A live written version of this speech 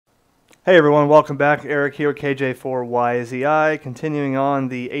Hey everyone, welcome back. Eric here, KJ4YZI, continuing on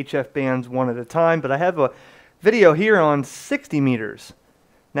the HF bands one at a time, but I have a video here on 60 meters.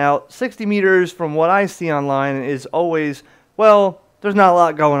 Now, 60 meters from what I see online is always, well, there's not a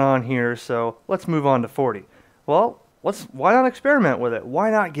lot going on here, so let's move on to 40. Well, why not experiment with it?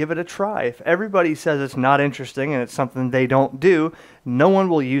 Why not give it a try? If everybody says it's not interesting and it's something they don't do, no one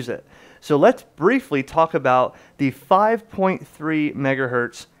will use it. So let's briefly talk about the 5.3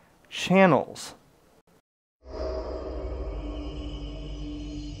 megahertz channels.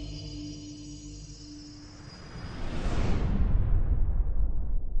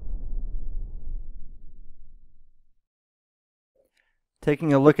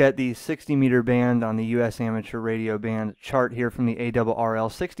 Taking a look at the 60 meter band on the US amateur radio band chart here from the ARRL,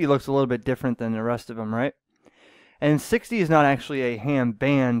 60 looks a little bit different than the rest of them, right? And 60 is not actually a ham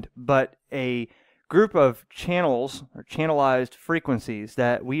band, but a group of channels or channelized frequencies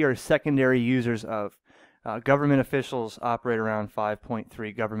that we are secondary users of. Government officials operate around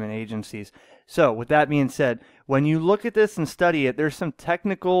 5.3 government agencies. So with that being said, when you look at this and study it, there's some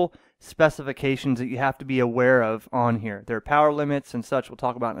technical specifications that you have to be aware of on here. There are power limits and such we'll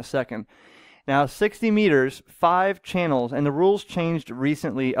talk about in a second. Now 60 meters, 5 channels, and the rules changed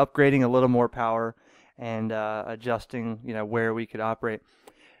recently, upgrading a little more power and adjusting where we could operate.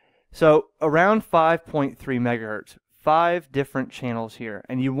 So around 5.3 megahertz, 5 different channels here,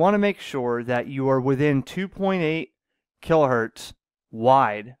 and you want to make sure that you are within 2.8 kilohertz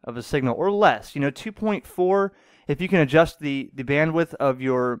wide of a signal or less. 2.4, if you can adjust the bandwidth of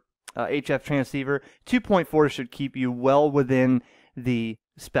your HF transceiver, 2.4 should keep you well within the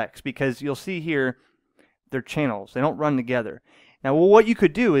specs, because you'll see here they're channels. They don't run together. Now, what you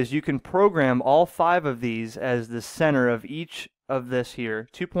could do is you can program all 5 of these as the center of each of this here,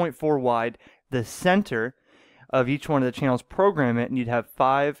 2.4 wide, the center of each one of the channels, program it, and you'd have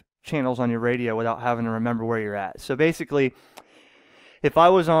 5 channels on your radio without having to remember where you're at. So basically, if I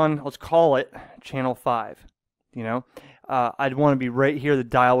was on, let's call it channel 5, I'd want to be right here. The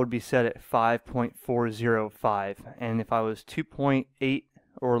dial would be set at 5.405, and if I was 2.8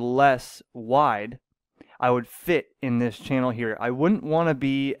 or less wide, I would fit in this channel here. I wouldn't want to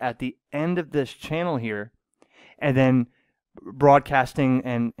be at the end of this channel here and then broadcasting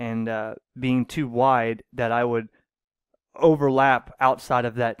and being too wide that I would overlap outside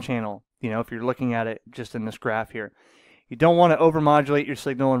of that channel. If you're looking at it just in this graph here, you don't want to overmodulate your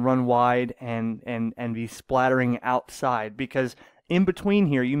signal and run wide and be splattering outside, because in between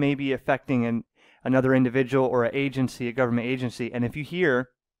here you may be affecting another individual or an agency, a government agency, and if you hear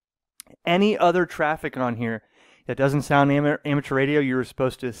any other traffic on here that doesn't sound amateur radio, you're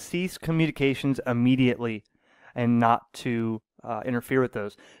supposed to cease communications immediately and not to interfere with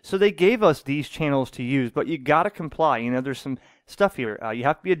those. So they gave us these channels to use, but you got to comply. There's some stuff here. You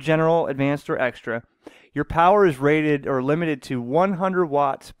have to be a general, advanced, or extra. Your power is rated or limited to 100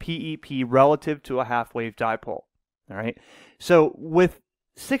 watts PEP relative to a half-wave dipole. All right. So with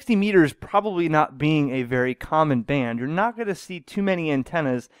 60 meters probably not being a very common band, you're not going to see too many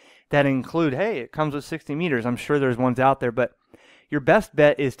antennas that include, hey, it comes with 60 meters. I'm sure there's ones out there, but your best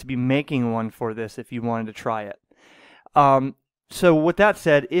bet is to be making one for this if you wanted to try it. So with that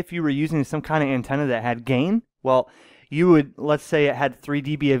said, if you were using some kind of antenna that had gain, well, you would, let's say it had 3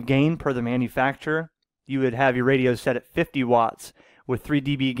 dB of gain per the manufacturer, you would have your radio set at 50 watts. With 3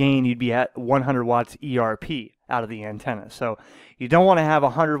 dB gain, you'd be at 100 watts ERP out of the antenna. So you don't want to have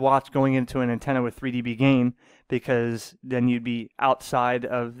 100 watts going into an antenna with 3 dB gain, because then you'd be outside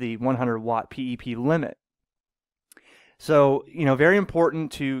of the 100 watt PEP limit. So, very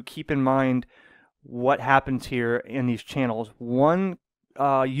important to keep in mind what happens here in these channels. One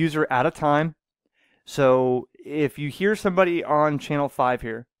user at a time. So if you hear somebody on channel 5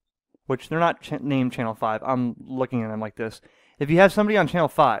 here, which they're not named channel 5, I'm looking at them like this. If you have somebody on channel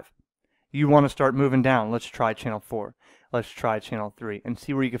 5, you want to start moving down. Let's try channel 4. Let's try channel 3 and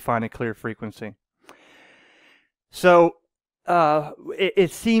see where you can find a clear frequency. So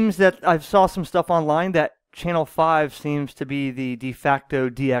it seems that I saw some stuff online that channel 5 seems to be the de facto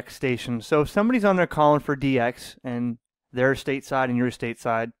DX station. So if somebody's on there calling for DX and they're stateside and you're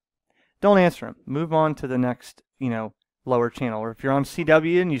stateside, don't answer them. Move on to the next, lower channel. Or if you're on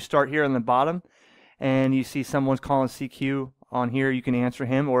CW and you start here on the bottom and you see someone's calling CQ on here, you can answer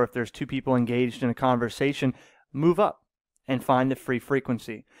him. Or if there's 2 people engaged in a conversation, move up and find the free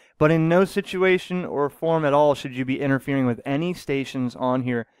frequency. But in no situation or form at all should you be interfering with any stations on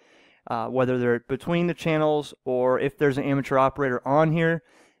here, whether they're between the channels or if there's an amateur operator on here.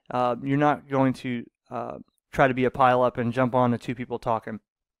 You're not going to try to be a pile-up and jump on to 2 people talking.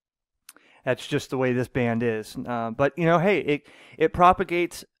 That's just the way this band is. But hey, it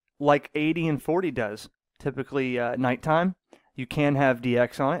propagates like 80 and 40 does, typically nighttime. You can have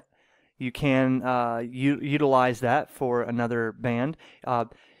DX on it. You can utilize that for another band.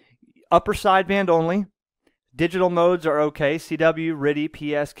 Upper sideband only. Digital modes are okay. CW, RIDI,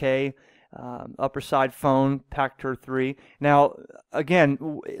 PSK, upper side phone, Pactor 3. Now,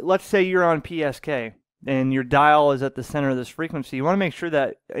 again, let's say you're on PSK and your dial is at the center of this frequency. You want to make sure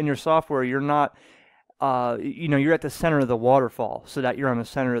that in your software you're not, you're at the center of the waterfall, so that you're on the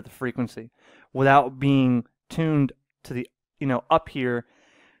center of the frequency without being tuned to the, up here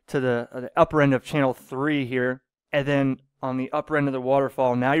to the upper end of channel 3 here, and then on the upper end of the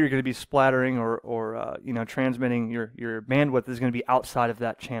waterfall, now you're going to be splattering or transmitting your bandwidth is going to be outside of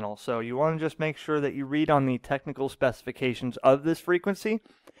that channel. So you want to just make sure that you read on the technical specifications of this frequency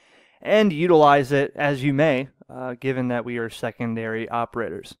and utilize it as you may, given that we are secondary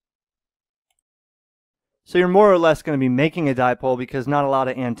operators. So you're more or less going to be making a dipole because not a lot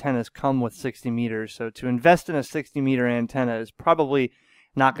of antennas come with 60 meters. So to invest in a 60 meter antenna is probably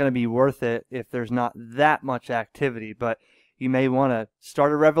not going to be worth it if there's not that much activity, but you may want to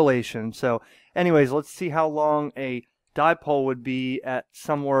start a revelation. So anyways, let's see how long a dipole would be at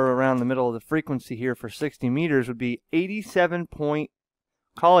somewhere around the middle of the frequency here for 60 meters would be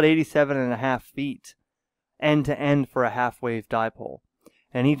 87.5 feet end to end for a half wave dipole.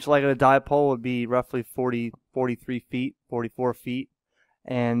 And each leg of the dipole would be roughly 43 feet, 44 feet.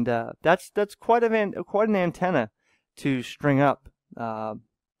 And that's quite an antenna to string up.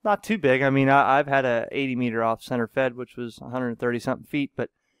 Not too big. I mean, I've had a 80 meter off center fed, which was 130 something feet, but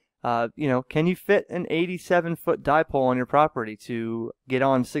can you fit an 87-foot dipole on your property to get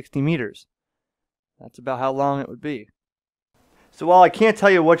on 60 meters? That's about how long it would be. So while I can't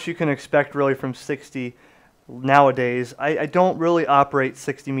tell you what you can expect really from 60 nowadays, I don't really operate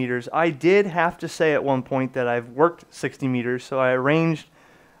 60 meters. I did have to say at one point that I've worked 60 meters, so I arranged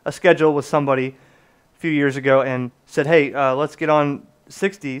a schedule with somebody few years ago and said, hey, let's get on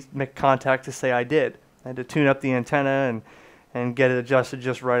 60, make contact to say I did. I had to tune up the antenna and get it adjusted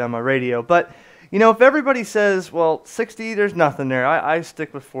just right on my radio. But, if everybody says, well, 60, there's nothing there. I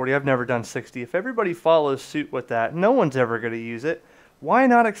stick with 40. I've never done 60. If everybody follows suit with that, no one's ever going to use it. Why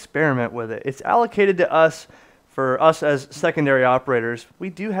not experiment with it? It's allocated to us. For us as secondary operators, we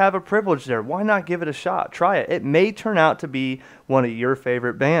do have a privilege there. Why not give it a shot? Try it. It may turn out to be one of your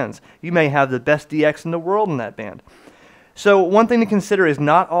favorite bands. You may have the best DX in the world in that band. So one thing to consider is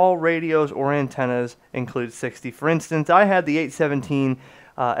not all radios or antennas include 60. For instance, I had the FT817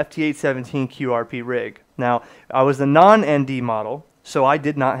 QRP rig. Now, I was the non-ND model, so I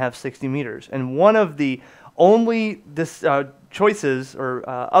did not have 60 meters. And one of the only choices or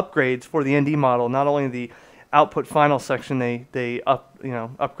upgrades for the ND model, not only the output final section they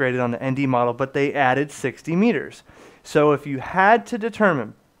upgraded on the ND model, but they added 60 meters. So if you had to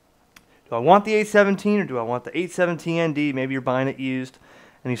determine, do I want the 817 or do I want the 817 ND, maybe you're buying it used,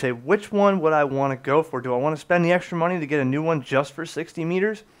 and you say, which one would I want to go for? Do I want to spend the extra money to get a new one just for 60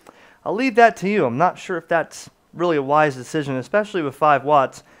 meters? I'll leave that to you. I'm not sure if that's really a wise decision, especially with 5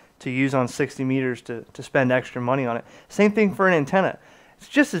 watts to use on 60 meters to spend extra money on it. Same thing for an antenna. It's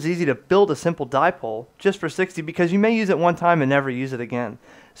just as easy to build a simple dipole just for 60 because you may use it one time and never use it again.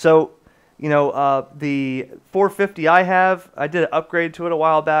 So, the 450 I did an upgrade to it a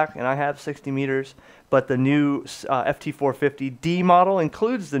while back, and I have 60 meters, but the new FT450D model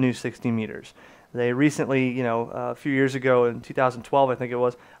includes the new 60 meters. They recently, a few years ago in 2012, I think it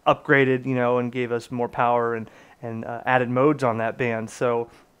was, upgraded, and gave us more power and added modes on that band.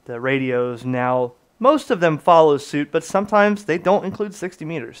 So the radios now, most of them follow suit, but sometimes they don't include 60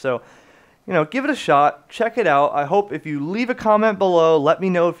 meters. So, give it a shot. Check it out. I hope if you leave a comment below, let me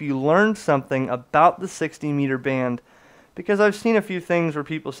know if you learned something about the 60 meter band, because I've seen a few things where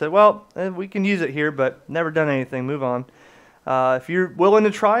people said, well, we can use it here, but never done anything. Move on. If you're willing to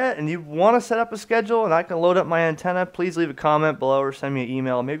try it and you want to set up a schedule and I can load up my antenna, please leave a comment below or send me an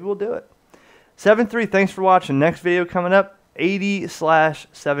email. Maybe we'll do it. 7-3, thanks for watching. Next video coming up,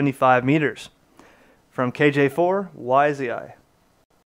 80/75 meters. From KJ4, YZI.